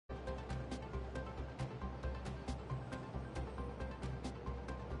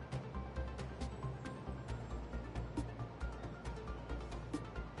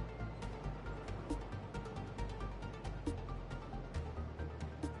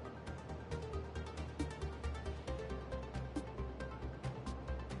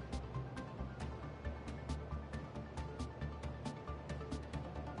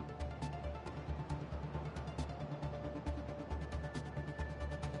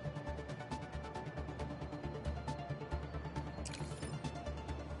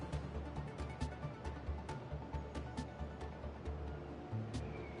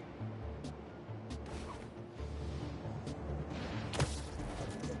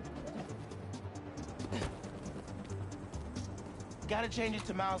Gotta change it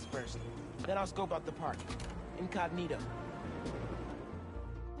to mouse first. Then I'll scope out the park. Incognito.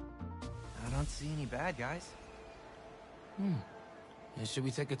 I don't see any bad guys. Should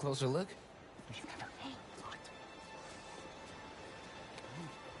we take a closer look?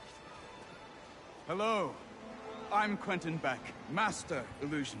 Hello, I'm Quentin Beck, Master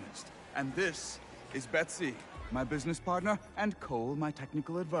Illusionist. And this is Betsy, my business partner, and Cole, my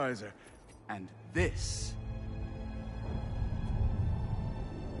technical advisor. And this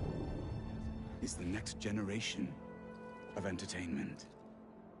is the next generation of entertainment.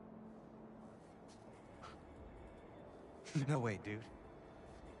 No way, dude.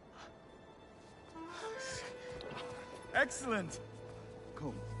 Excellent!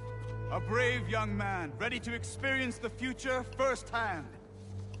 Cole, a brave young man, ready to experience the future firsthand.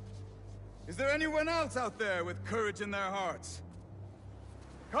 Is there anyone else out there with courage in their hearts?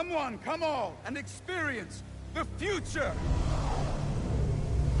 Come on, come all, and experience the future!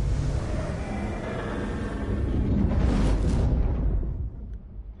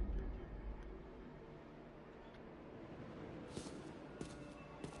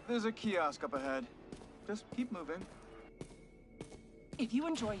 There's a kiosk up ahead. Just keep moving. If you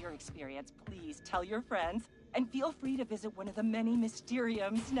enjoy your experience, please tell your friends, and feel free to visit one of the many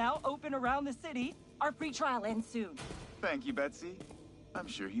Mysteriums now open around the city. Our free trial ends soon. Thank you, Betsy. I'm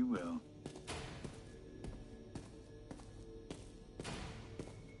sure he will.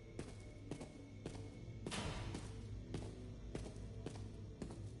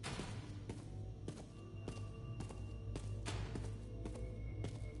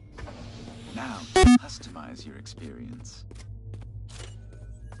 Now, customize your experience.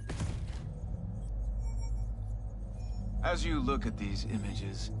 As you look at these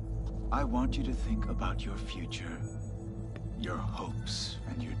images, I want you to think about your future, your hopes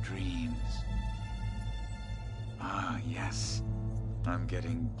and your dreams. Ah, yes. I'm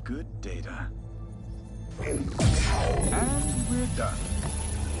getting good data. And we're done.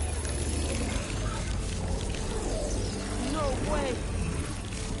 No way!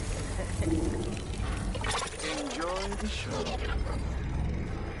 Enjoy the show.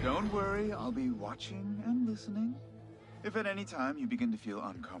 Don't worry, I'll be watching and listening. If at any time you begin to feel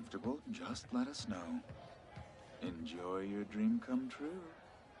uncomfortable, just let us know. Enjoy your dream come true.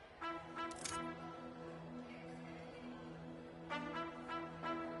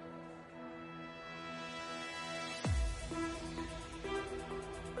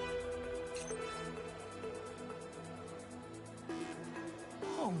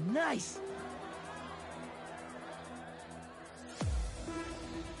 Oh, nice!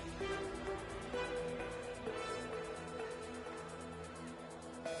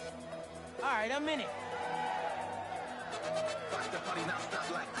 Alright, I'm in it.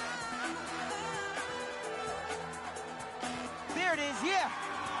 There it is, yeah!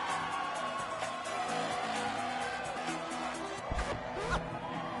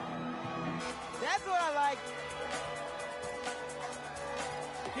 That's what I like!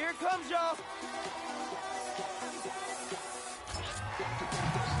 Here it comes, y'all!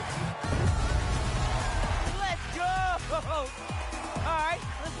 Let's go! Alright,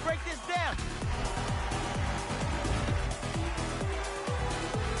 let's break this down.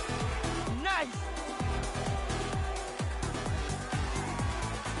 Nice!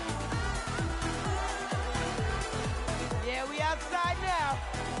 Yeah, we outside now.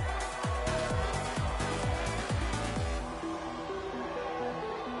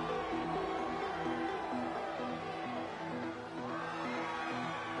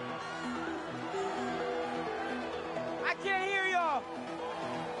 I can't hear y'all.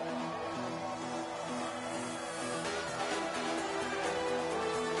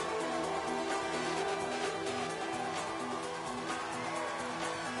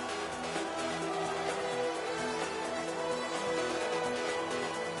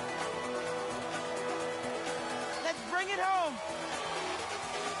 Bring it home!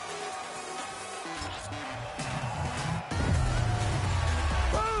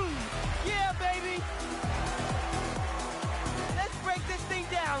 Boom! Yeah, baby! Let's break this thing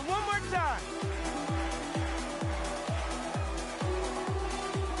down one more time!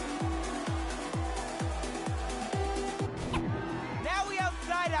 Now we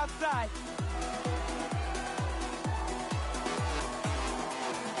outside!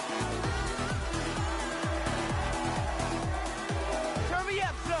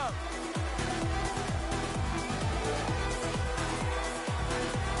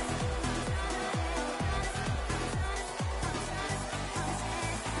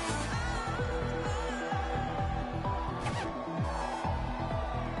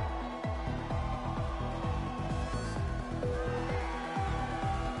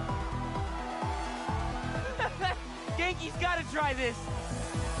 Ricky's gotta try this.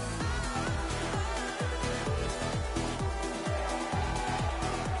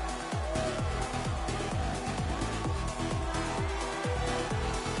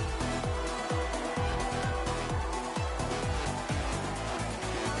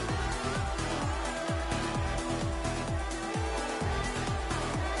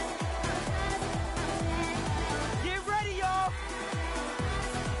 Get ready, y'all!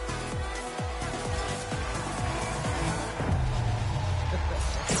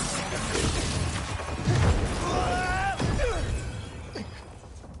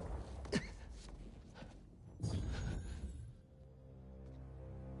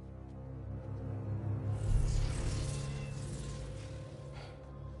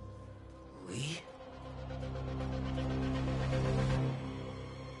 Lee?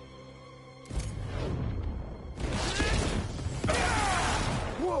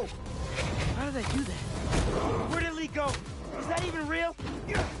 Whoa! How did I do that? Where did Lee go? Is that even real?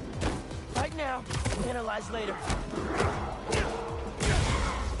 Right now, analyze later.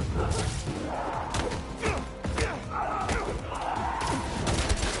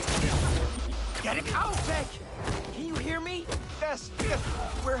 Get it out! Beck, can you hear me? Yes,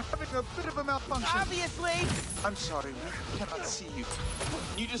 we're having a bit of a malfunction. Obviously! I'm sorry, we cannot see you.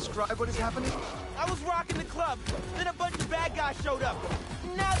 Can you describe what is happening? I was rocking the club, then a bunch of bad guys showed up.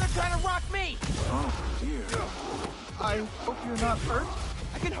 Now they're trying to rock me! Oh, dear. I hope you're not hurt.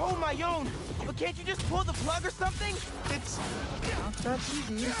 I can hold my own, but can't you just pull the plug or something? It's not that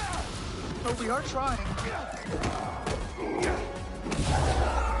easy. But we are trying.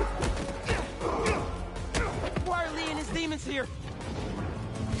 Why are Lee and his demons here?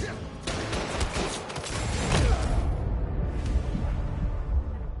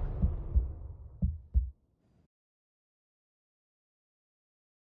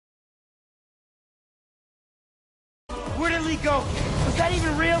 Where did Lee go? Was that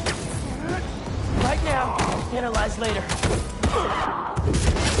even real? Right now, analyze later.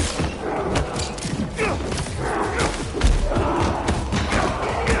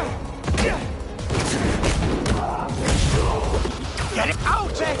 Get it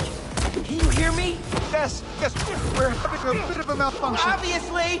out! Beck, can you hear me? Yes, we're having a bit of a malfunction.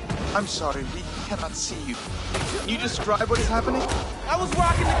 Obviously! I'm sorry, we cannot see you. Can you describe what is happening? I was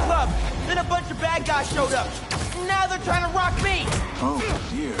rocking the club, then a bunch of bad guys showed up. Now they're trying to rock me! Oh,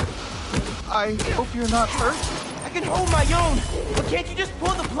 dear. I hope you're not hurt. I can hold my own, but can't you just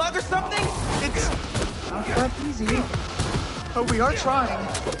pull the plug or something? It's not that easy. But we are trying.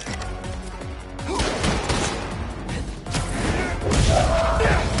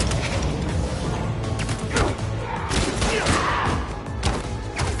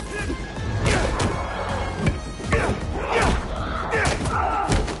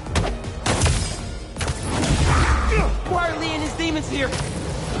 Why are Lee and his demons here?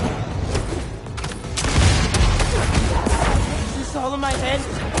 Is this all in my head?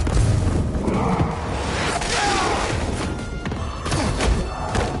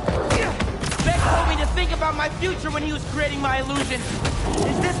 Beck told me to think about my future when he was creating my illusion.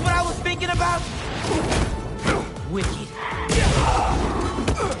 Is this what I was thinking about? Wicked.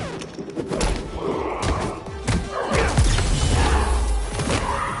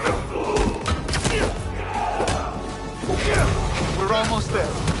 We're almost there.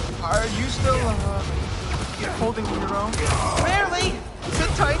 Are you still, holding your own? Barely! Sit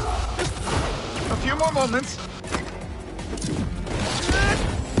tight. Just a few more moments.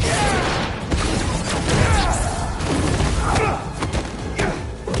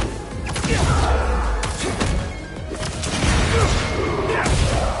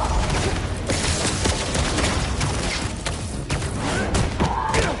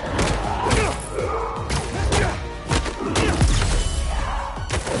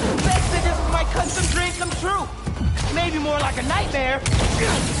 Beck said this was my custom dream come true. Maybe more like a nightmare.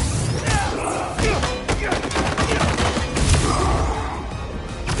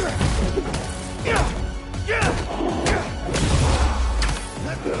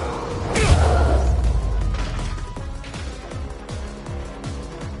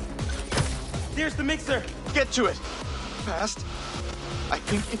 There's the mixer. Get to it. Fast. I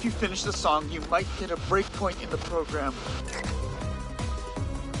think if you finish the song, you might hit a break point in the program.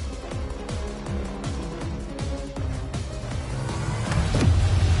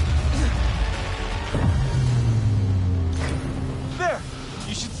 There!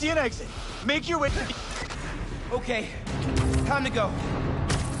 You should see an exit. Make your way to the... Okay, time to go.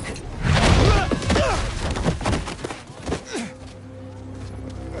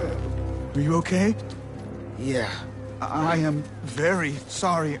 Are you okay? Yeah. I am very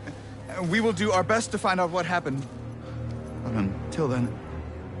sorry. We will do our best to find out what happened. And until then...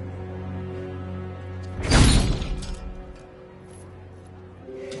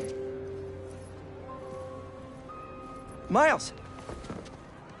 Miles!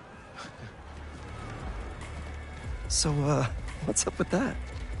 So, what's up with that?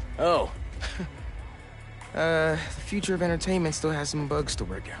 Oh. The future of entertainment still has some bugs to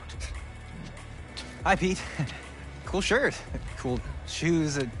work out. Hi, Pete. Cool shirt. Cool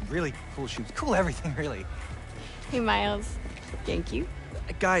shoes. Really cool shoes. Cool everything, really. Hey, Miles. Thank you.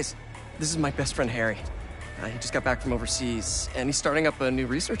 Guys, this is my best friend, Harry. He just got back from overseas, and he's starting up a new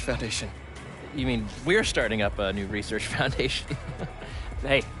research foundation. You mean we're starting up a new research foundation?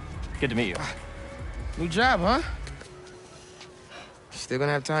 Hey, good to meet you. New job, huh? Still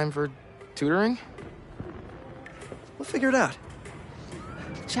gonna have time for tutoring? We'll figure it out.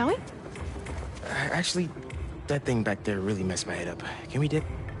 Shall we? Actually, that thing back there really messed my head up. Can we dip?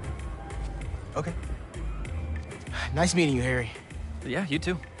 Okay. Nice meeting you, Harry. Yeah, you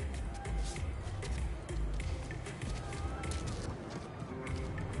too.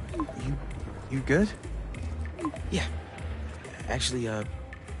 You good? Yeah. Actually, I'll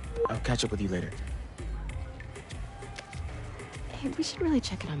catch up with you later. Hey, we should really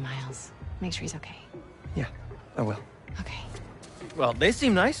check in on Miles. Make sure he's okay. Yeah, I will. Okay. Well, they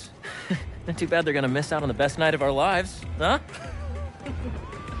seem nice. Not too bad they're gonna miss out on the best night of our lives, huh?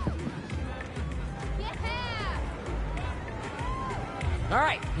 All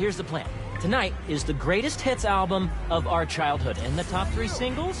right, here's the plan. Tonight is the greatest hits album of our childhood, and the top 3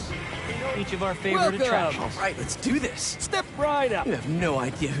 singles, each of our favorite attractions. All right, let's do this. Step right up. You have no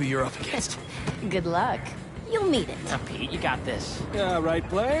idea who you're up against. Good luck. You'll meet it. Now, Pete, you got this. All right,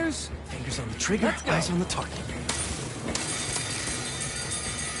 players. Fingers on the trigger, eyes on the target.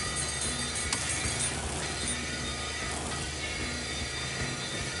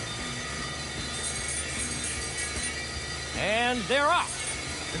 And they're off.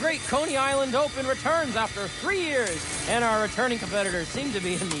 The Great Coney Island Open returns after 3 years, and our returning competitors seem to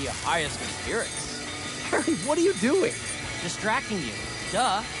be in the highest of spirits. Harry, what are you doing? Distracting you.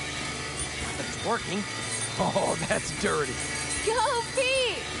 Duh. But it's working. Oh, that's dirty. Go,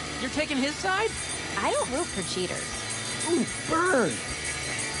 Pete! You're taking his side? I don't root for cheaters. Ooh, burn!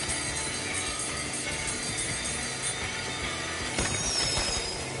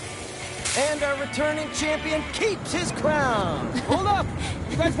 And our returning champion keeps his crown. Hold up!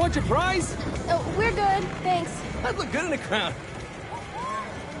 You guys want your prize? Oh, we're good. Thanks. I'd look good in a crown.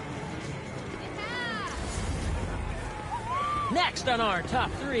 Next on our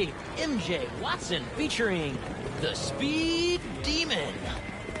top 3, MJ Watson featuring the Speed Demon.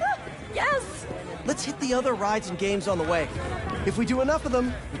 Yes! Let's hit the other rides and games on the way. If we do enough of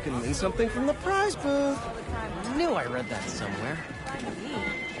them, we can win something from the prize booth. Knew I read that somewhere.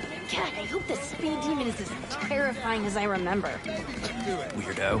 God, I hope the Speed Demon is as terrifying as I remember.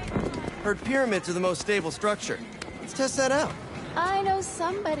 Weirdo. Heard pyramids are the most stable structure. Let's test that out. I know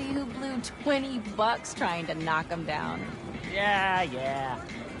somebody who blew $20 trying to knock him down. Yeah, yeah.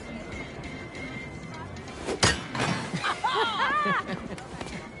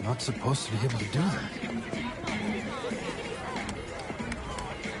 Not supposed to be able to do that.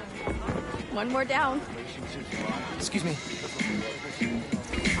 One more down. Excuse me.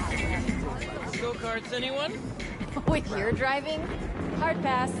 Go-karts, anyone? With your driving? Hard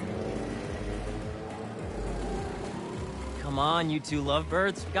pass. Come on, you two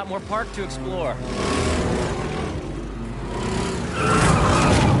lovebirds. Got more park to explore.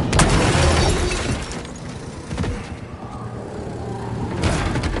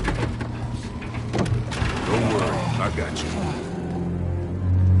 Don't worry, I got you.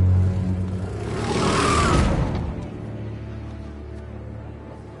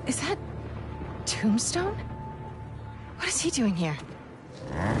 Is that Tombstone? What is he doing here?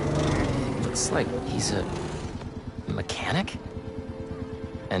 Looks like he's a mechanic?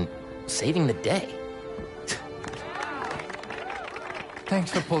 And saving the day.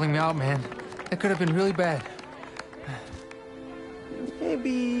 Thanks for pulling me out, man. That could have been really bad.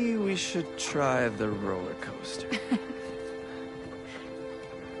 Maybe we should try the roller coaster.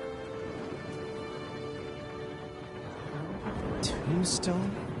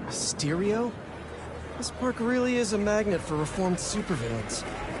 Tombstone? Stereo? This park really is a magnet for reformed supervillains.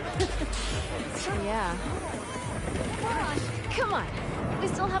 Yeah. Come on. We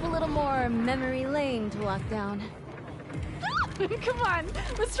still have a little more memory lane to walk down. Come on.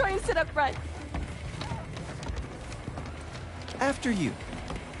 Let's try and sit up front. After you.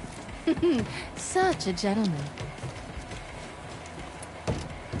 Such a gentleman.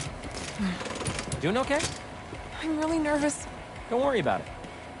 Doing okay? I'm really nervous. Don't worry about it.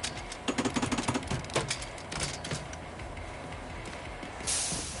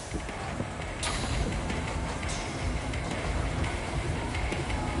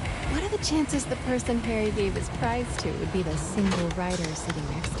 are the chances the person Harry gave his prize to would be the single writer sitting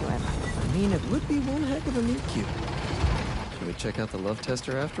next to him? I mean, it would be one heck of a meet cute. Should we check out the love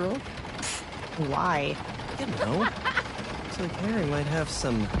tester after all? Why? You know. Looks like Harry might have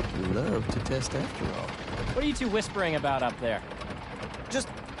some love to test after all. What are you two whispering about up there? Just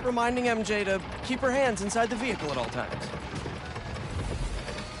reminding MJ to keep her hands inside the vehicle at all times.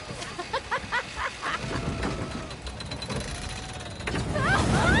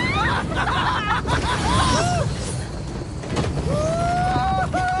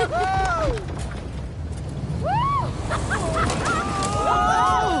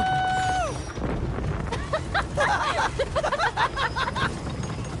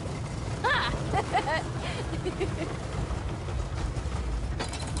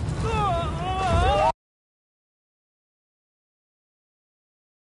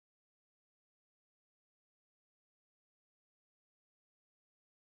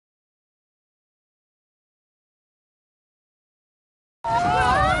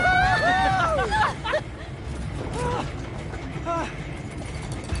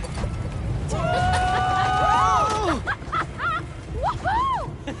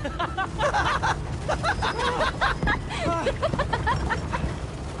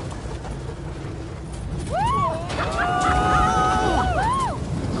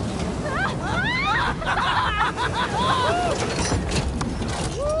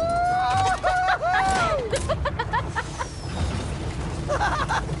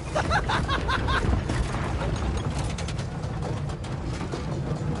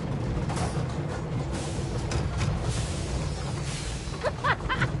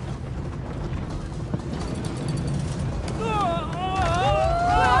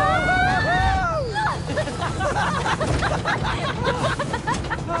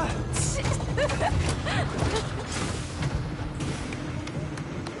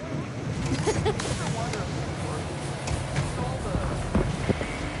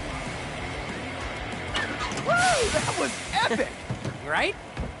 That was epic! Right?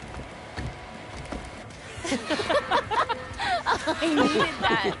 I needed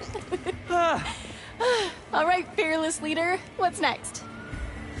that. All right, fearless leader. What's next?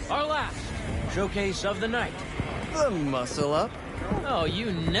 Our last showcase of the night. The muscle up. Oh,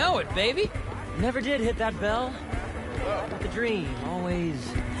 you know it, baby. Never did hit that bell. But the dream always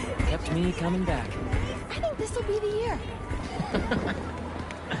kept me coming back. I think this will be the year.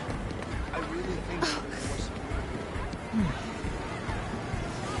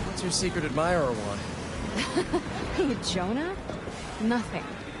 What's your secret admirer want? Who, Jonah? Nothing.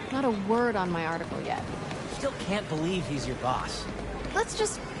 Not a word on my article yet. Still can't believe he's your boss. Let's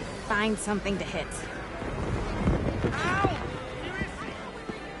just find something to hit.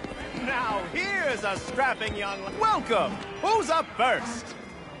 Now here's a strapping young... Welcome! Who's up first?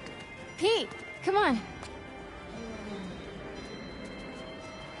 Pete, come on.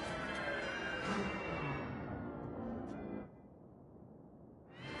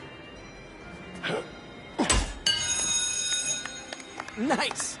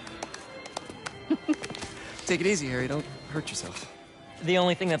 Nice! Take it easy, Harry. Don't hurt yourself. The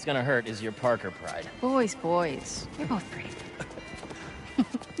only thing that's gonna hurt is your Parker pride. Boys, boys. You're both pretty.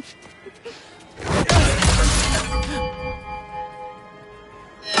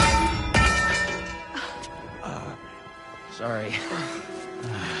 Sorry.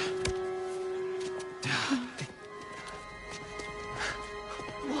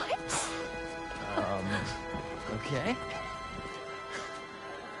 What? Okay.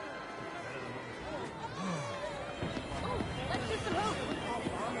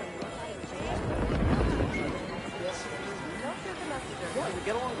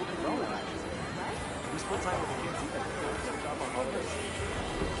 Get along with the Roman. We split time with the kids even. Job on holidays.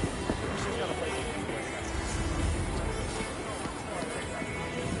 She's got a place in the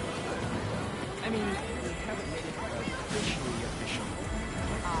I mean, we haven't made it officially official.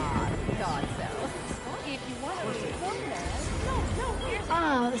 God, so. If you want to record that,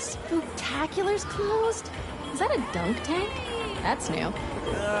 Ah, the Spooktacular's closed? Is that a dunk tank? That's new.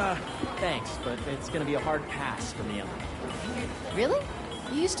 Thanks, but it's gonna be a hard pass for me. Really?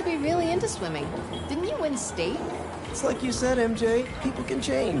 You used to be really into swimming. Didn't you win state? It's like you said, MJ. People can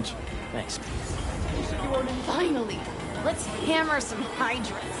change. Thanks. Finally! Let's hammer some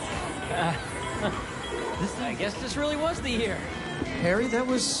hydrants. I guess this really was the year. Harry, that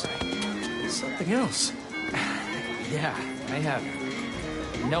was... something else. Yeah, I have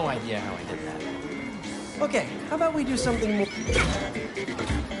no idea how I did that. Okay, how about we do something more...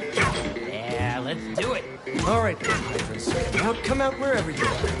 Yeah, let's do it. All right, hydrants. Come out wherever you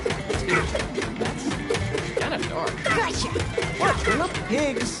are. kind of dark. Gotcha! What? They're not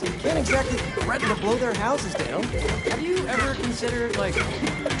pigs. You can't exactly threaten to blow their houses down. Have you ever considered, like,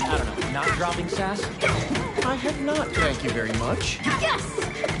 I don't know, not dropping sass? I have not, thank you very much. Yes!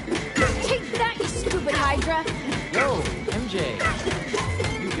 Take that, you stupid Hydra! Yo, MJ.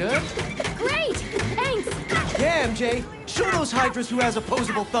 You good? Great! Thanks! Yeah, MJ. Show those Hydras who has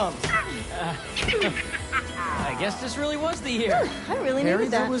opposable thumbs. I guess this really was the year. I really Harry,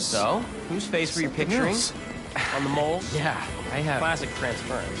 needed that. was... So, whose face were you something picturing? else. On the moles? Yeah, I have. Classic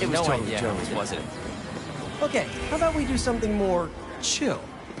transference. It was no totally idea how Jones, we did wasn't it? Okay, how about we do something more chill?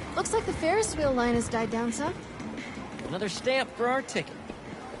 Looks like the Ferris wheel line has died down some. Another stamp for our ticket.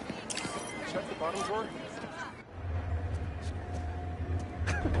 Check the bottom drawer.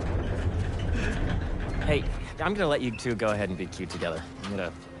 Hey, I'm gonna let you two go ahead and be cute together. I'm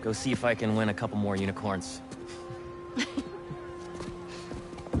gonna go see if I can win a couple more unicorns.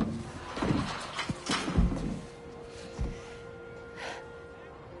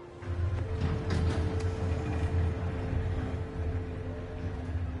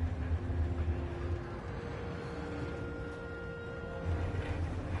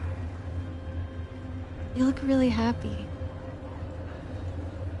 You look really happy.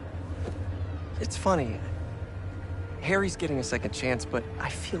 It's funny. Harry's getting a second chance, but I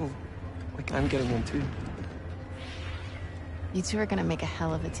feel like I'm getting one too. You two are gonna make a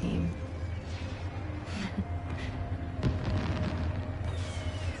hell of a team.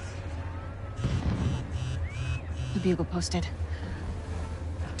 The Bugle posted.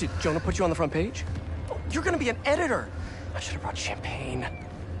 Did Jonah put you on the front page? Oh, you're gonna be an editor! I should have brought champagne.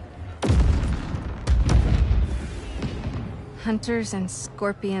 Hunters and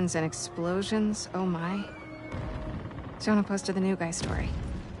scorpions and explosions, oh my. Jonah posted the new guy story.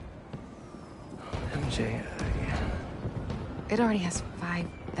 MJ, It already has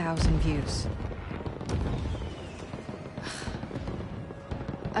 5,000 views.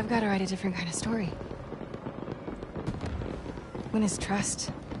 I've got to write a different kind of story. Win his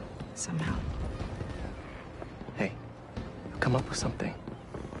trust, somehow. Hey, you'll come up with something.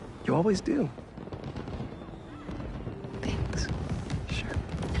 You always do. Thanks. Sure.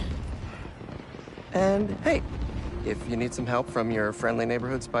 And hey, if you need some help from your friendly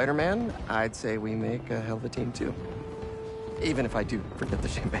neighborhood Spider-Man, I'd say we make a hell of a team too. Even if I do forget the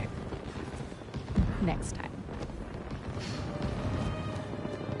champagne. Next time.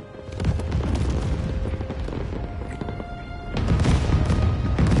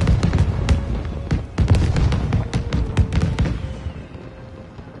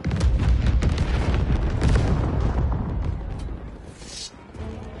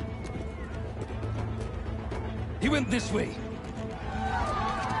 He went this way.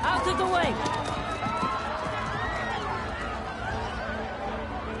 Out of the way!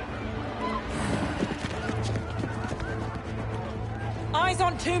 Eyes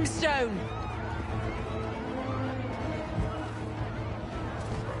on Tombstone!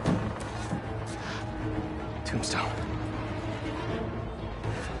 Tombstone.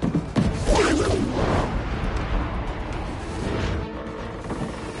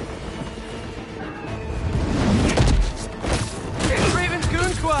 Raven's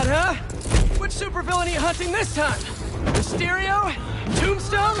Goon Squad, huh? Which supervillain are you hunting this time? Mysterio?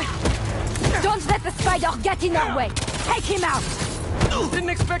 Tombstone? Don't let the spider get in our way! Take him out! Didn't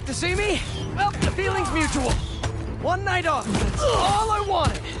expect to see me? Well, the feeling's mutual. One night off, that's all I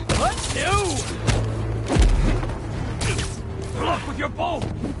wanted. Let's do! Block with your bow!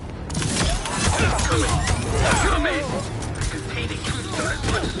 Kill me! Containing Tombstone as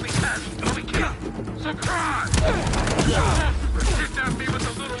much as we can, but we can't. Surprise! Kidnap me with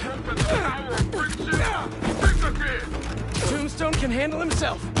a little rope and the power of friendship. Bring the kid! Tombstone can handle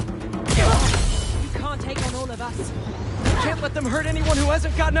himself. You can't take on all of us. Can't let them hurt anyone who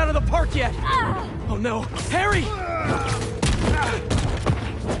hasn't gotten out of the park yet. Oh no, Harry!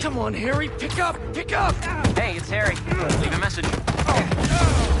 Come on, Harry, pick up, pick up! Hey, it's Harry. Leave a message.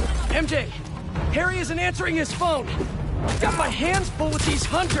 MJ, Harry isn't answering his phone. I've got my hands full with these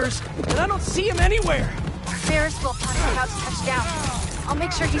hunters, and I don't see him anywhere. Ferris will find out to touch down. I'll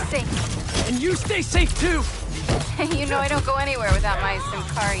make sure he's safe. And you stay safe too. You know I don't go anywhere without my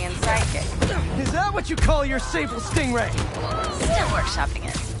Simkarian sidekick. Is that what you call your Sable Stingray? Still workshopping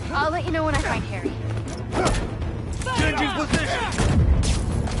it. I'll let you know when I find Harry. Changing position!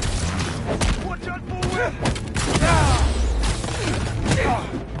 Watch out for where!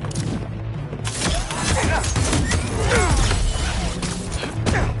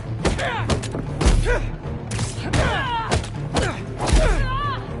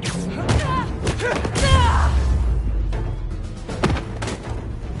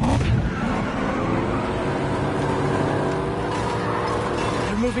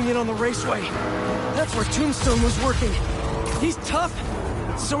 driving in on the raceway. That's where Tombstone was working. He's tough,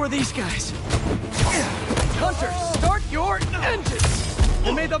 but so are these guys. Hunter, start your engines!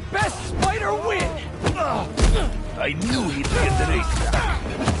 And may the best spider win! I knew he'd get the race.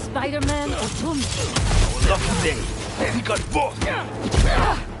 Spider-Man or Tombstone? Lucky day. We got both.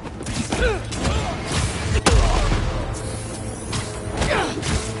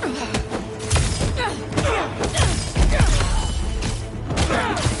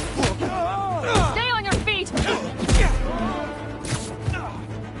 Stay on your feet!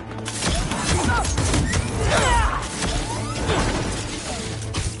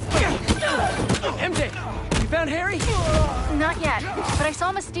 MJ, you found Harry? Not yet, but I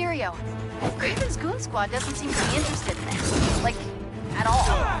saw Mysterio. Craven's Goon Squad doesn't seem to be interested in it. Like, at all.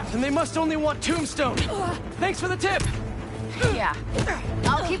 Then they must only want Tombstone. Thanks for the tip. Yeah.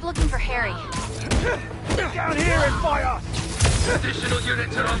 I'll keep looking for Harry. Down here and fire! Additional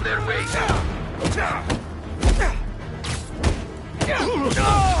units are on their way.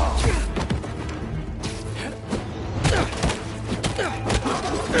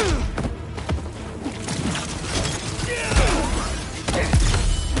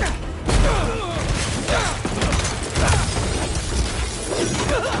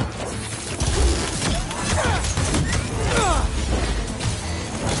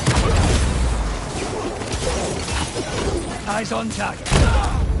 Eyes on target.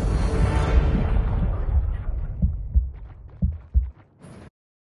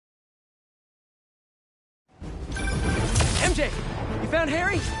 MJ, you found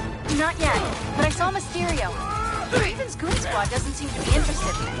Harry? Not yet, but I saw Mysterio. Craven's Goon Squad doesn't seem to be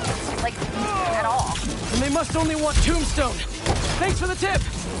interested in it. Like, at all. And they must only want Tombstone. Thanks for the tip.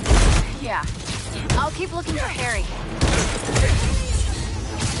 Yeah. I'll keep looking for Harry.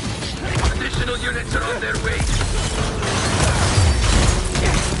 Additional units are on their way.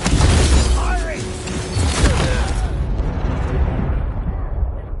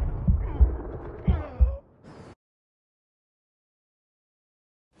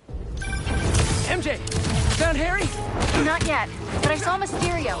 MJ, found Harry? Not yet, but I saw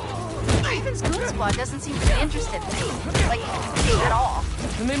Mysterio. Craven's Goon Squad doesn't seem to be interested in it. Like, at all.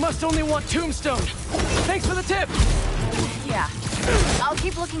 And they must only want Tombstone. Thanks for the tip. Yeah. I'll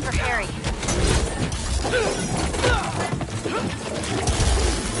keep looking for Harry.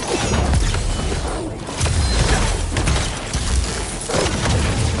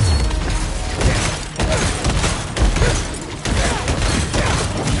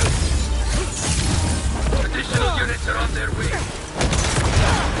 Additional units are on their way.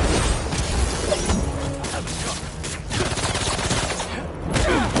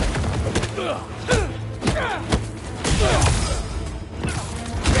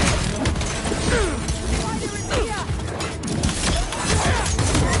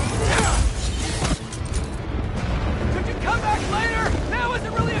 Could you come back later? Now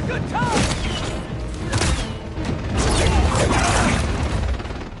isn't really a good time.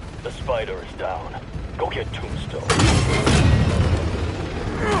 The spider is down. Go get Tombstone.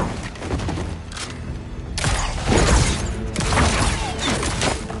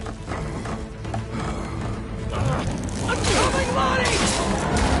 I'm coming, Lonnie!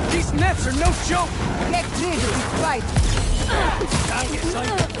 These nets are no joke! Get ready to fight!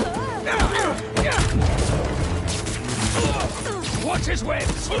 Watch his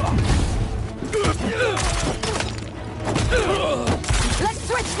webs! Let's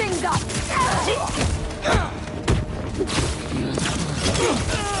switch things up!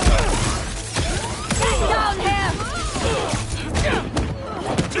 Down him!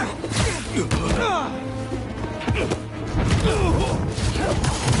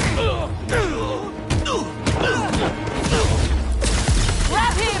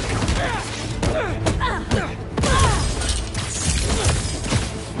 Grab him!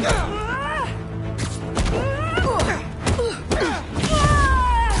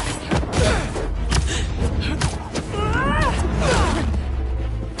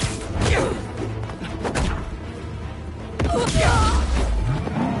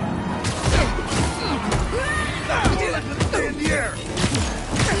 In the air!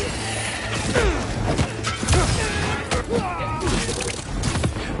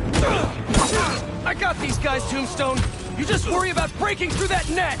 I got these guys, Tombstone. You just worry about breaking through that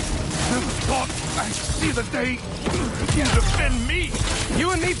net. Never thought I'd see the day you defend me!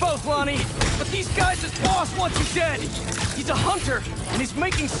 You and me both, Lonnie. But these guys' boss wants you dead. He's a hunter, and he's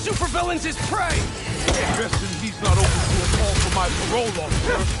making supervillains his prey. Guessing he's not open to a call for my parole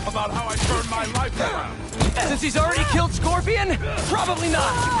officer about how I turned my life around. Since he's already killed Scorpion? Probably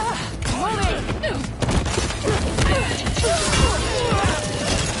not.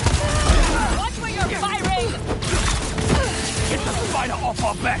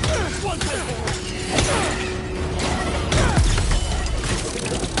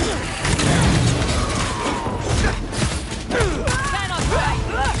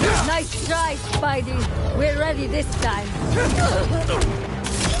 Nice try, Spidey. We're ready this time.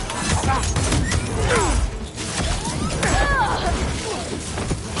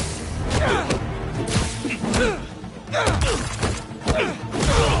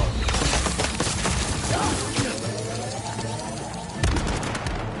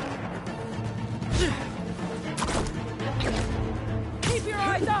 Keep your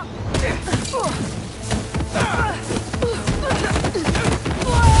eyes up!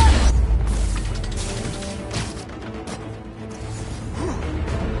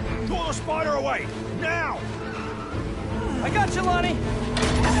 Pull the spider away! Now! I got you, Lonnie!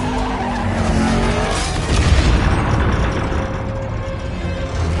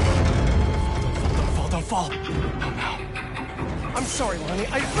 Don't fall. Oh, no. I'm sorry, Lonnie.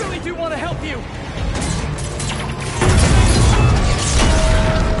 I really do want to help you!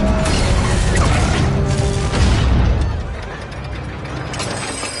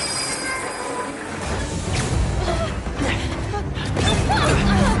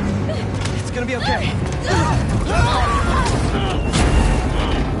 It's gonna be okay.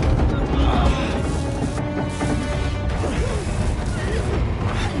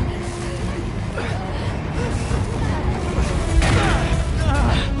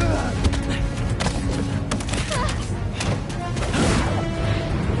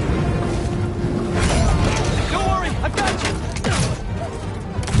 Don't worry, I've got you.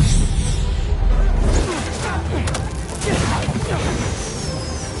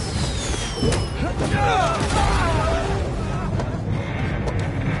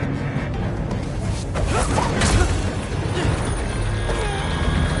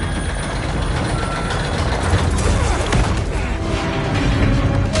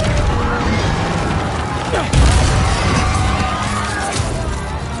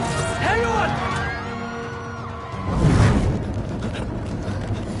 Hang on!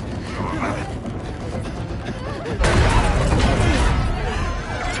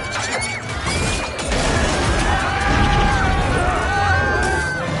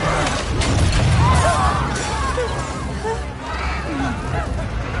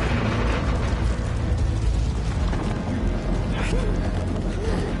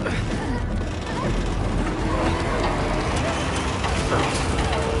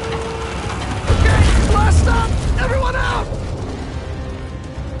 Last stop! Everyone out!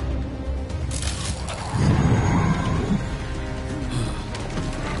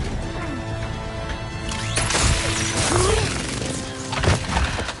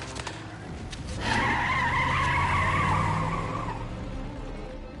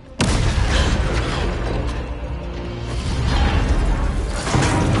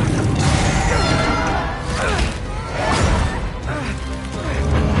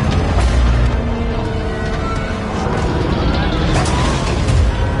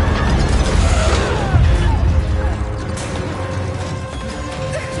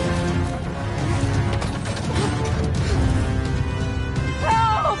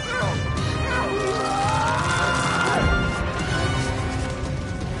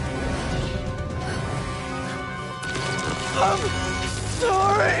 I'm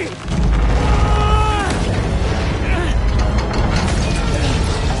sorry!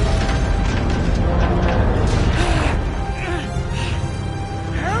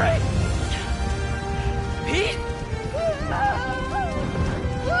 Harry? Pete?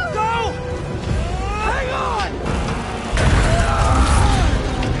 Go! Hang on!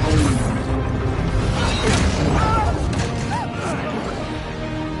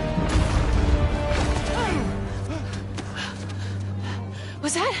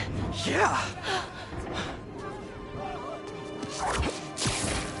 Was that? Yeah!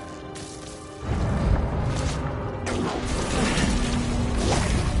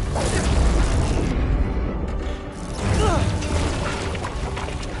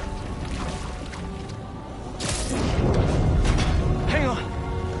 Hang on!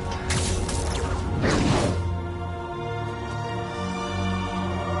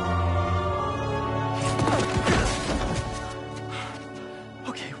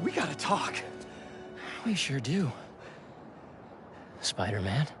 Okay, we gotta talk. We sure do.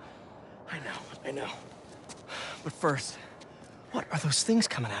 Spider-Man? I know. But first, what are those things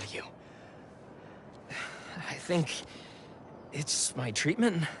coming out of you? I think it's my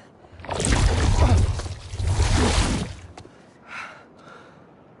treatment.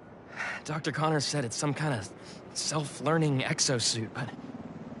 Dr. Connors said it's some kind of self-learning exosuit, but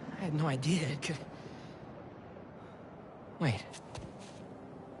I had no idea it could... Wait.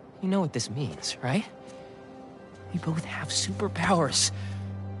 You know what this means, right? We both have superpowers.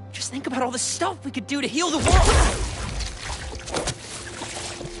 Just think about all the stuff we could do to heal the world!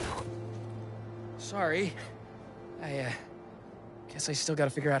 Sorry. I guess I still gotta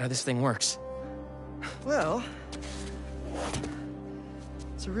figure out how this thing works. Well,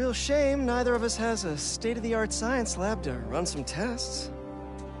 it's a real shame neither of us has a state-of-the-art science lab to run some tests.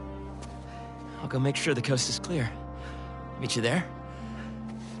 I'll go make sure the coast is clear. Meet you there?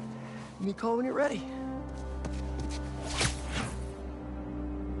 Give me a call when you're ready.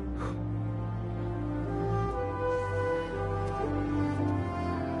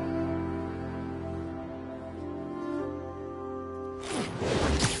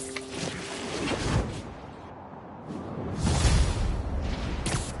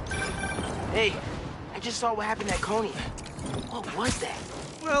 Hey, I just saw what happened at Coney. What was that?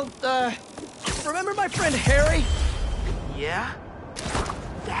 Well, remember my friend Harry? Yeah?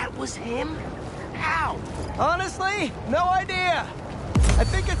 That was him? How? Honestly, no idea. I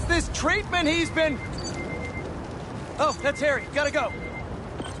think it's this treatment he's been... Oh, that's Harry. Gotta go.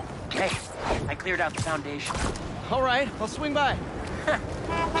 Hey, I cleared out the foundation. All right, I'll swing by.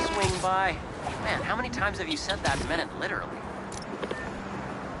 Swing by. Man, how many times have you said that minute literally?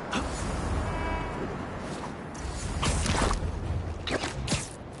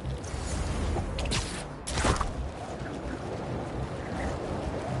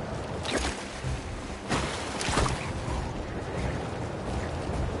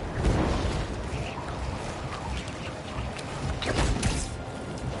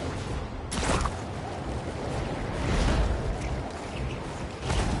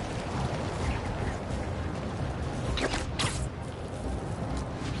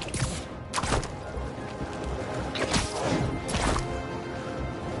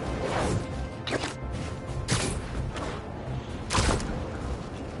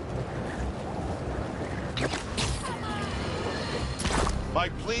 My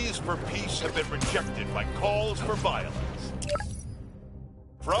pleas for peace have been rejected by calls for violence.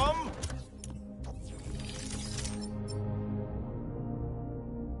 From...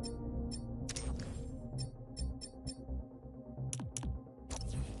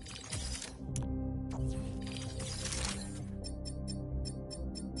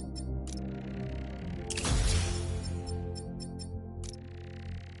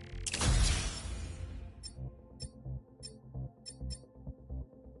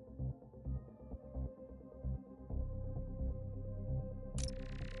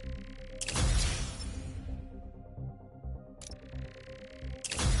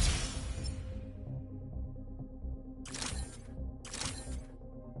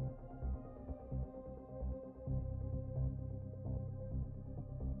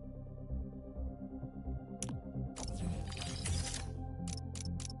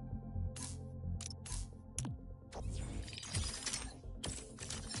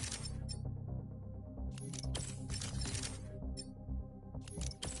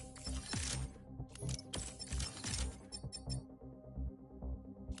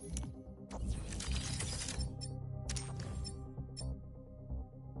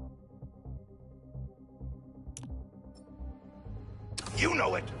 You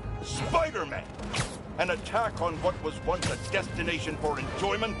know it! Spider-Man! An attack on what was once a destination for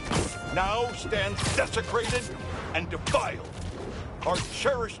enjoyment now stands desecrated and defiled. Our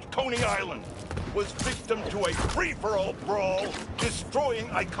cherished Coney Island was victim to a free-for-all brawl, destroying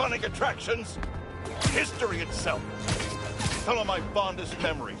iconic attractions. History itself. Some of my fondest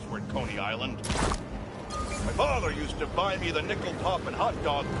memories were at Coney Island. My father used to buy me the nickel pop and hot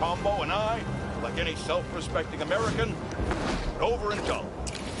dog combo, and I, like any self-respecting American, would overindulge.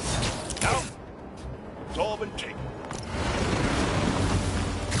 Now, it's all been taken.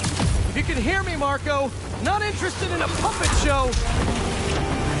 If you can hear me, Marco, not interested in a puppet show.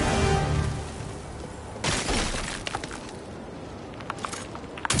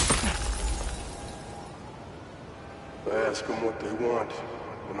 I ask them what they want,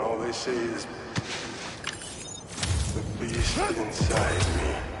 and all they say is, the beast inside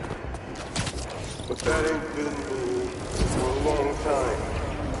me. But that ain't been me for a long time.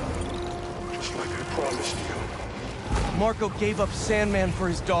 Just like I promised you. Marco gave up Sandman for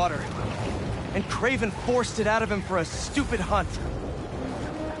his daughter, and Kraven forced it out of him for a stupid hunt.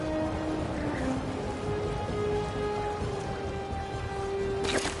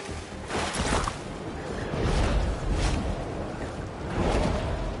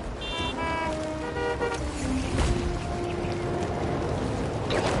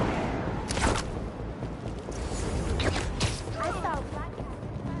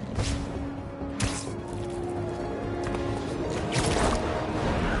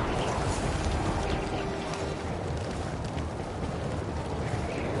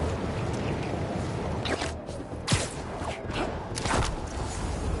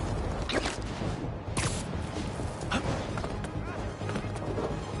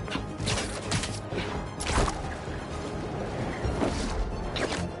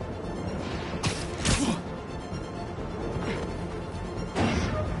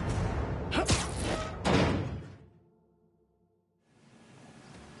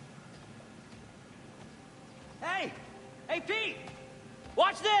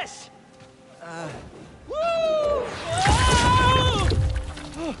 Watch this! Woo!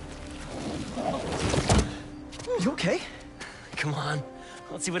 You okay? Come on.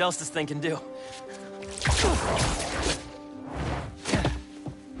 Let's see what else this thing can do.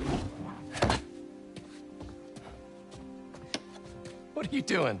 What are you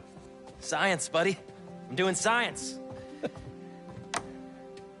doing? Science, buddy. I'm doing science.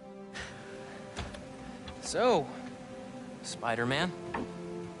 So, Spider-Man,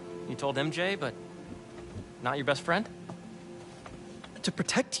 you told MJ, but not your best friend? To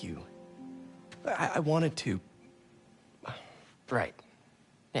protect you. I wanted to. Right.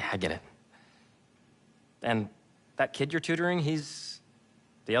 Yeah, I get it. And that kid you're tutoring, he's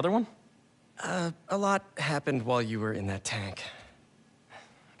the other one? A lot happened while you were in that tank.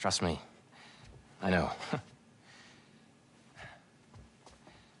 Trust me. I know.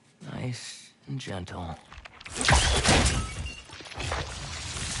 Nice and gentle.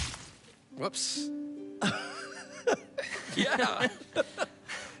 Whoops. Yeah.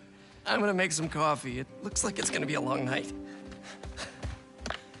 I'm gonna make some coffee. It looks like it's gonna be a long night.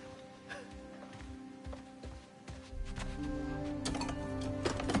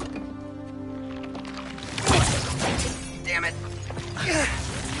 Damn it.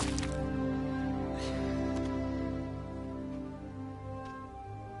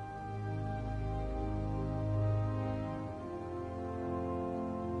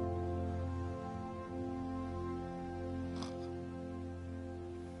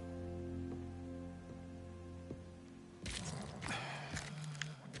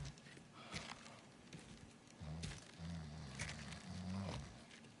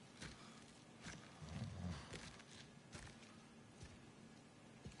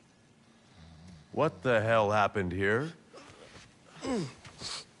 What the hell happened here?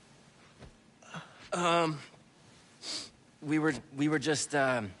 We were just,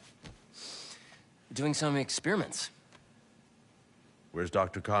 doing some experiments. Where's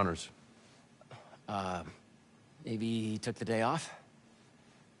Dr. Connors? Maybe he took the day off?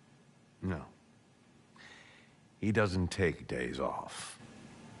 No. He doesn't take days off.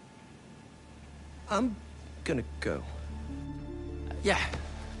 I'm gonna go. Yeah.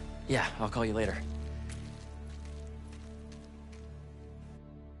 Yeah, I'll call you later.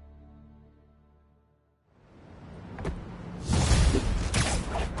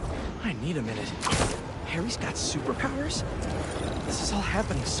 I need a minute. Harry's got superpowers? This is all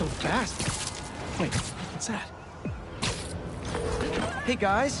happening so fast. Wait, what's that? Hey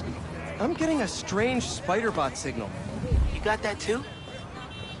guys, I'm getting a strange spider-bot signal. You got that too?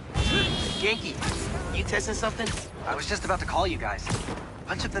 Yankee, you testing something? I was just about to call you guys.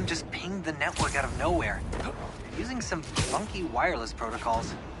 A bunch of them just pinged the network out of nowhere. They're using some funky wireless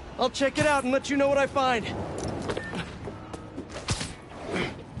protocols. I'll check it out and let you know what I find.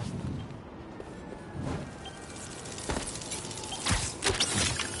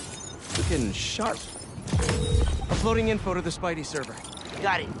 Looking sharp. Uploading info to the Spidey server.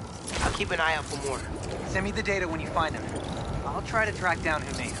 Got it. I'll keep an eye out for more. Send me the data when you find them. I'll try to track down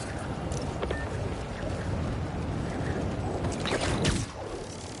who made them.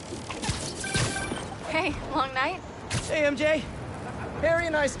 Hey, long night? Hey, MJ. Harry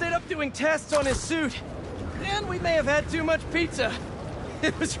and I stayed up doing tests on his suit. And we may have had too much pizza.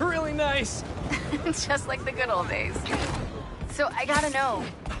 It was really nice. Just like the good old days. So I gotta know,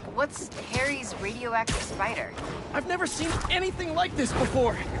 what's Harry's radioactive spider? I've never seen anything like this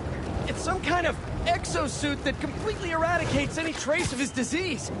before. It's some kind of exosuit that completely eradicates any trace of his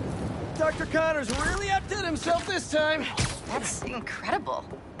disease. Dr. Connors really outdid himself this time. That's incredible.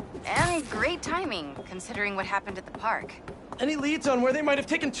 And great timing, considering what happened at the park. Any leads on where they might have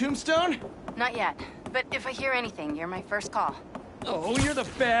taken Tombstone? Not yet, but if I hear anything, you're my first call. Oh, you're the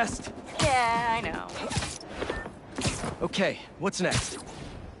best. Yeah, I know. Okay, what's next?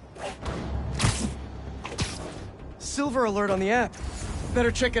 Silver alert on the app.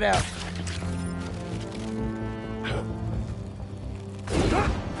 Better check it out.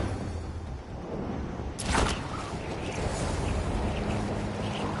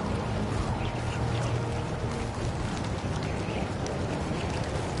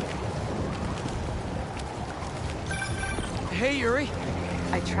 Hey, Yuri.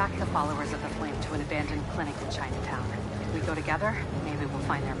 I tracked the followers of the Flame to an abandoned clinic in Chinatown. If we go together, maybe we'll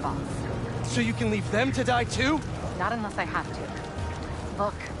find their boss. So you can leave them to die too? Not unless I have to.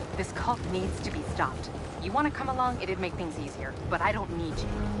 Look, this cult needs to be stopped. You want to come along, it'd make things easier, but I don't need you.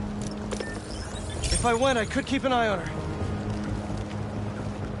 If I went, I could keep an eye on her.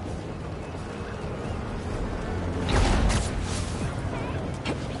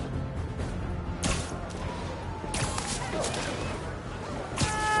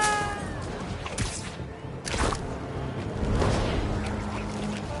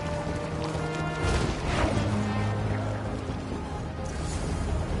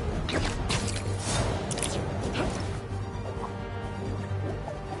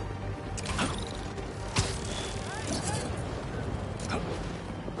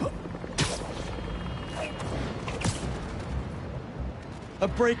 A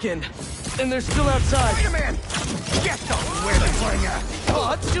break-in. And they're still outside. Spider-Man! Get the web flinger!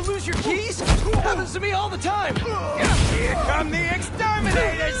 Oh, did you lose your keys? Happens to me all the time. Here come the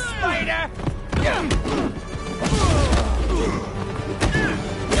exterminators, Spider!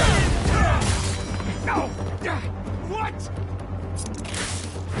 No! What?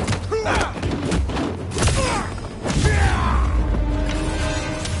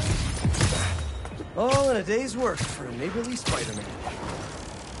 All in a day's work for a neighborly Spider-Man.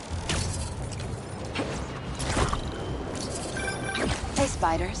 Hey,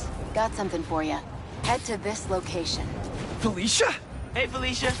 Spiders. Got something for you. Head to this location. Felicia? Hey,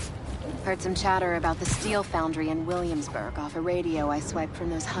 Felicia. Heard some chatter about the steel foundry in Williamsburg off a radio I swiped from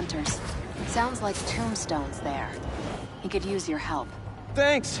those hunters. Sounds like Tombstone's there. He could use your help.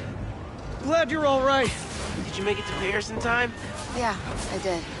 Thanks. Glad you're all right. Did you make it to Paris in time? Yeah, I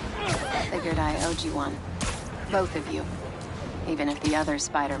did. Figured I owed you one. Both of you. Even if the other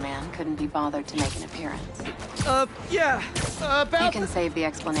Spider-Man couldn't be bothered to make an appearance. Yeah. About... You can save the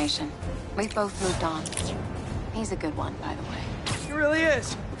explanation. We've both moved on. He's a good one, by the way. He really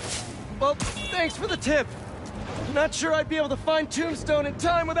is. Well, thanks for the tip. Not sure I'd be able to find Tombstone in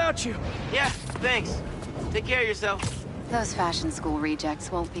time without you. Yeah, thanks. Take care of yourself. Those fashion school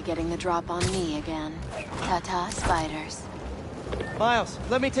rejects won't be getting the drop on me again. Ta-ta, Spiders. Miles,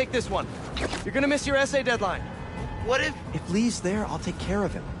 let me take this one. You're gonna miss your essay deadline. What if... If Lee's there, I'll take care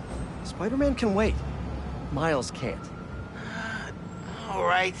of him. Spider-Man can wait. Miles can't. All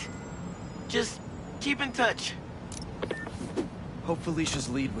right. Just keep in touch. Hope Felicia's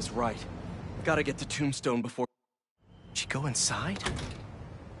lead was right. Gotta get to Tombstone before... She go inside?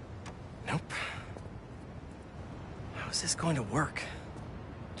 Nope. How is this going to work?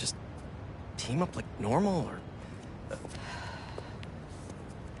 Just team up like normal, or...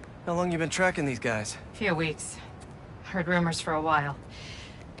 How long you been tracking these guys? Few weeks. Heard rumors for a while.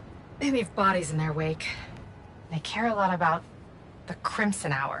 They leave bodies in their wake. They care a lot about the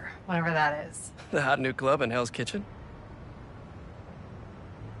Crimson Hour, whatever that is. The hot new club in Hell's Kitchen?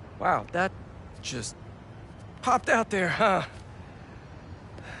 Wow, that just popped out there, huh?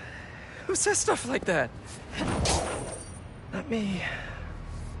 Who says stuff like that? Not me.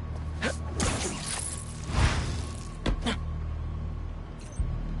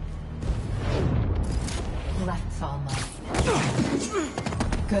 Left's all mine.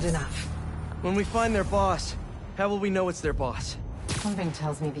 Good enough. When we find their boss, how will we know it's their boss? Something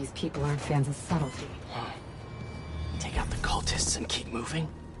tells me these people aren't fans of subtlety. Take out the cultists and keep moving?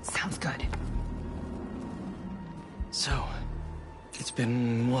 Sounds good. So, it's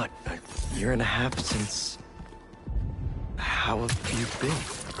been, what, a year and a half since... How have you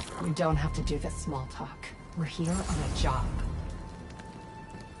been? We don't have to do this small talk. We're here on a job.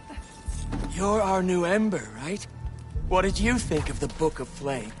 You're our new Ember, right? What did you think of the Book of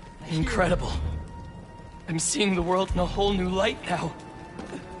Flame? Incredible. I'm seeing the world in a whole new light now.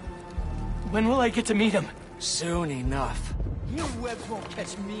 When will I get to meet him? Soon enough. Your webs won't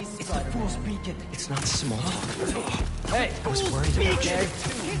catch me, Spider-Man. It's the Fool's Beacon. It's not small talk. Hey, I was worried about you.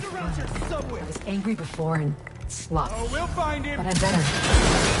 He's around here somewhere. I was angry before and sloppy. Oh, we'll find him. But I'm better.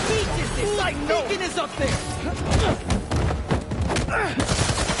 He did this. Like Beacon is up there.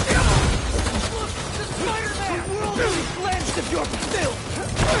 Spider-Man! The world will be cleansed of your filth!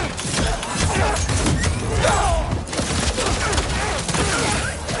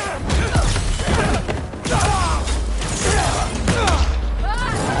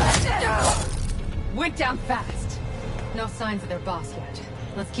 Went down fast. No signs of their boss yet.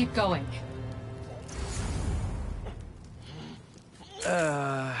 Let's keep going.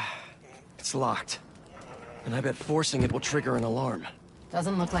 It's locked. And I bet forcing it will trigger an alarm.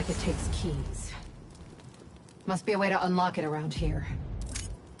 Doesn't look like it takes keys. Must be a way to unlock it around here.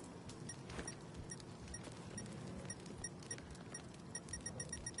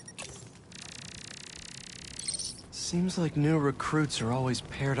 Seems like new recruits are always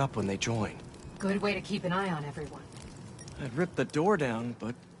paired up when they join. Good way to keep an eye on everyone. I'd rip the door down,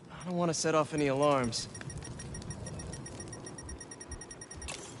 but I don't want to set off any alarms.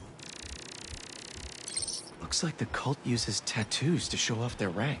 Looks like the cult uses tattoos to show off their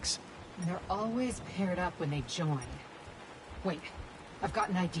ranks. And they're always paired up when they join. Wait, I've got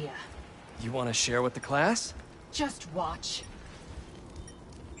an idea. You want to share with the class? Just watch.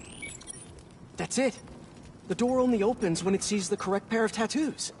 That's it. The door only opens when it sees the correct pair of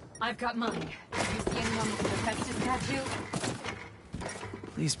tattoos. I've got mine. You see anyone with a defective tattoo?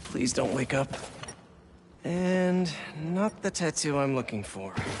 Please, please don't wake up. And not the tattoo I'm looking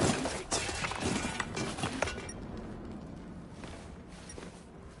for.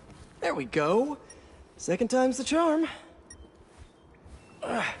 There we go. Second time's the charm.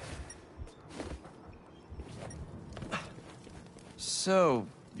 So,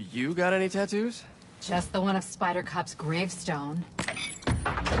 you got any tattoos? Just the one of Spider Cop's gravestone.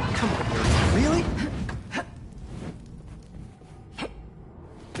 Come on, really?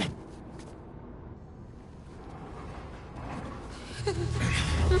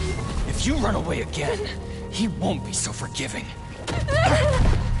 If you run away again, he won't be so forgiving.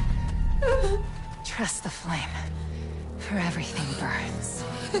 Trust the flame, for everything burns.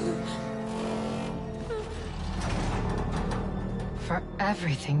 For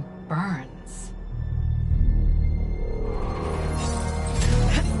everything burns.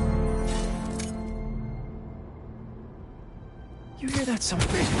 You hear that, son of a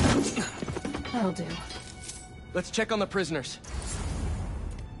bitch? That'll do. Let's check on the prisoners.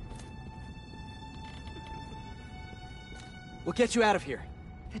 We'll get you out of here.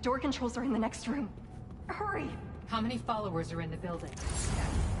 The door controls are in the next room. Hurry! How many followers are in the building?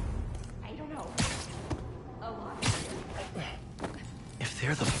 I don't know. A lot. If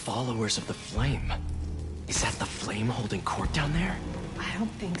they're the followers of the flame, is that the flame holding court down there? I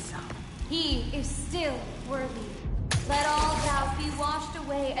don't think so. He is still worthy. Let all doubt be washed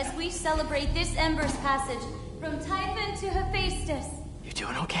away as we celebrate this Ember's passage from Typhon to Hephaestus. You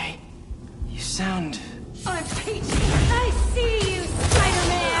doing okay? You sound... I'm Peach. I see you,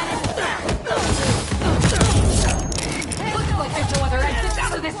 Spider-Man! Looks like there's no other exit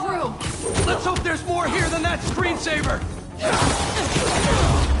out of this room! Let's hope there's more here than that screensaver!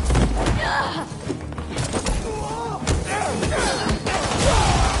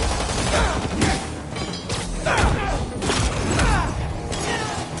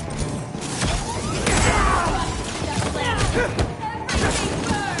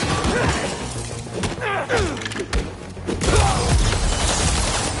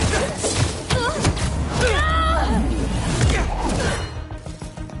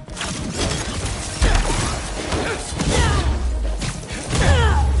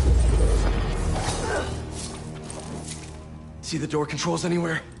 See the door controls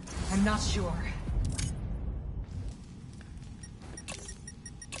anywhere? I'm not sure.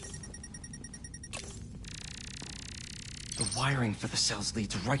 The wiring for the cells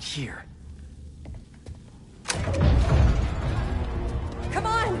leads right here. Come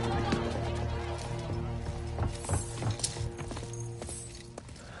on!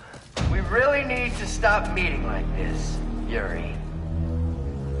 We really need to stop meeting like this, Yuri.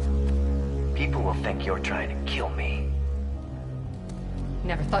 People will think you're trying to kill me.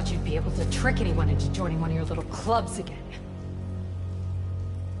 Never thought you'd be able to trick anyone into joining one of your little clubs again.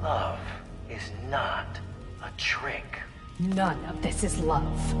 Love is not a trick. None of this is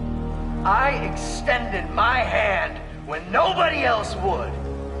love. I extended my hand when nobody else would.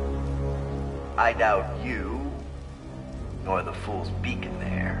 I doubt you, nor the fool's beacon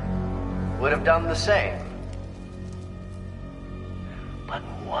there, would have done the same. But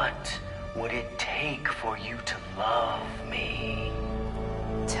what would it take for you to love me?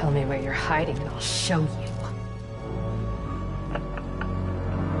 Tell me where you're hiding and I'll show you.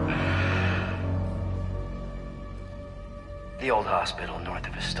 The old hospital north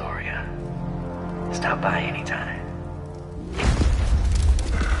of Astoria. Stop by anytime.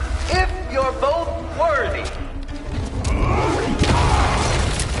 If you're both worthy.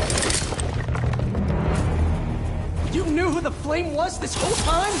 You knew who the flame was this whole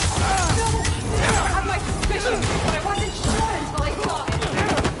time? No! I had my suspicions, but I wasn't sure until I saw it.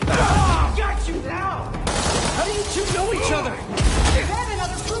 Got you now! How do you two know each other? There have been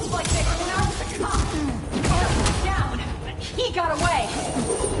other groups like this when I was a cop. Down. He got away.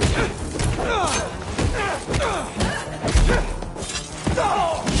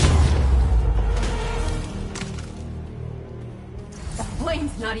 The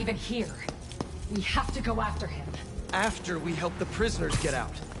flame's not even here. We have to go after him. After we help the prisoners get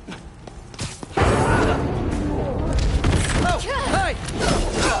out. Oh, hey!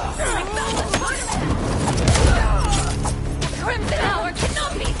 Crimson Hour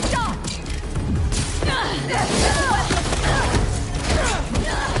cannot be stopped!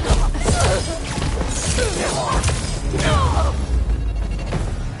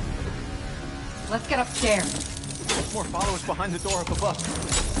 Let's get upstairs. More followers behind the door up above.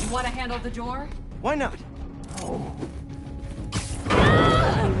 You want to handle the door? Why not?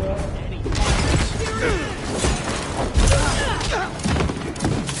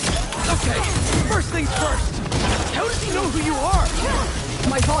 Okay, first things first. How does he know who you are?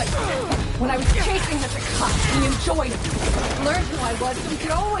 My voice. When I was chasing him as a cop, he enjoyed it. Learned who I was so he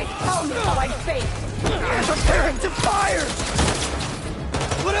could always tell me how I'd face. Preparing to fire!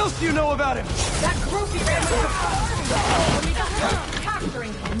 What else do you know about him? That groupie ran with the car. When we got captured.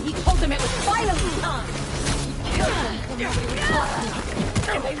 capturing him, he told them it was finally time. He killed them so nobody would talk to him.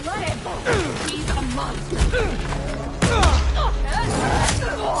 And they let him. He's a monster.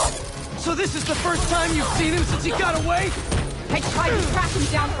 So this is the first time you've seen him since he got away? I tried to track him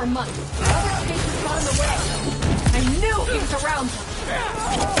down for months. Other cases got in the way. I knew he was around them.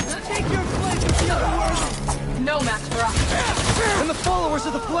 Take your place with the other world. No match for us. And the followers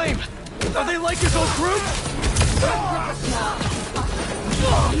of the Flame, are they like his old group?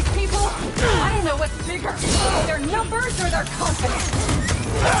 These people, I don't know what's bigger. Their numbers or their confidence.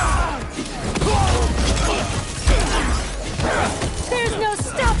 There's no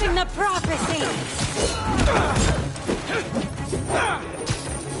stopping the prophecy!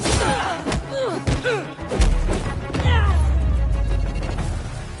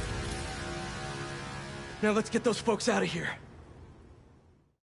 Now let's get those folks out of here.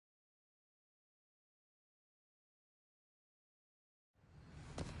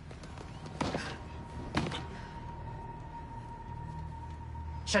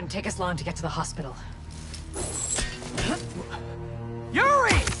 Shouldn't take us long to get to the hospital.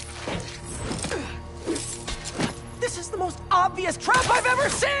 Yuri! This is the most obvious trap I've ever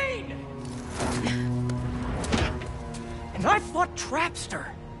seen! And I fought Trapster.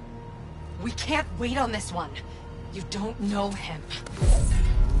 We can't wait on this one. You don't know him.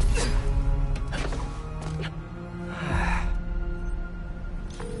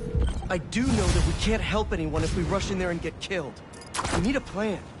 I do know that we can't help anyone if we rush in there and get killed. We need a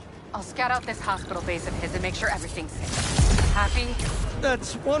plan. I'll scout out this hospital base of his and make sure everything's safe. Happy?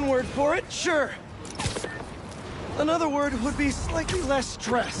 That's one word for it, sure. Another word would be slightly less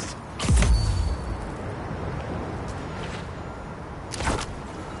stressed.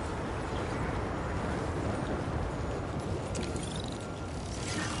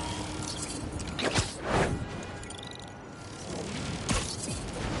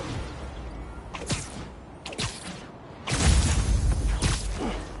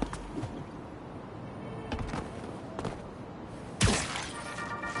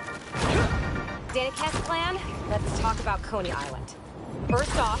 Daniket's plan? Let's talk about Coney Island.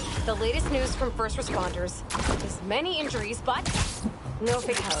 First off, the latest news from first responders is many injuries, but no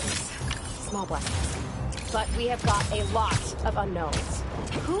fatalities. Small blessings. But we have got a lot of unknowns.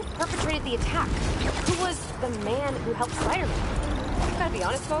 Who perpetrated the attack? Who was the man who helped Spider-Man? I gotta be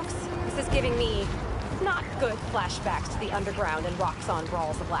honest, folks, this is giving me not good flashbacks to the underground and Roxxon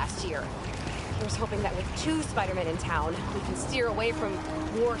brawls of last year. Here's hoping that with 2 Spider-Men in town, we can steer away from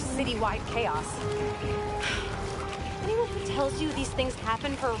more citywide chaos. Anyone who tells you these things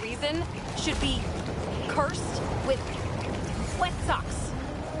happen for a reason should be cursed with wet socks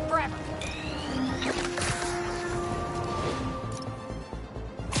forever.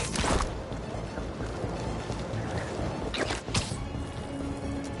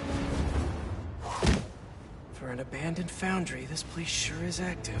 For an abandoned foundry, this place sure is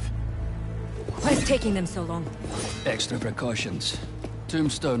active. What's taking them so long? Extra precautions.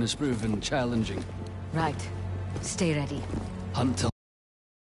 Tombstone has proven challenging. Right. Stay ready. Hunt till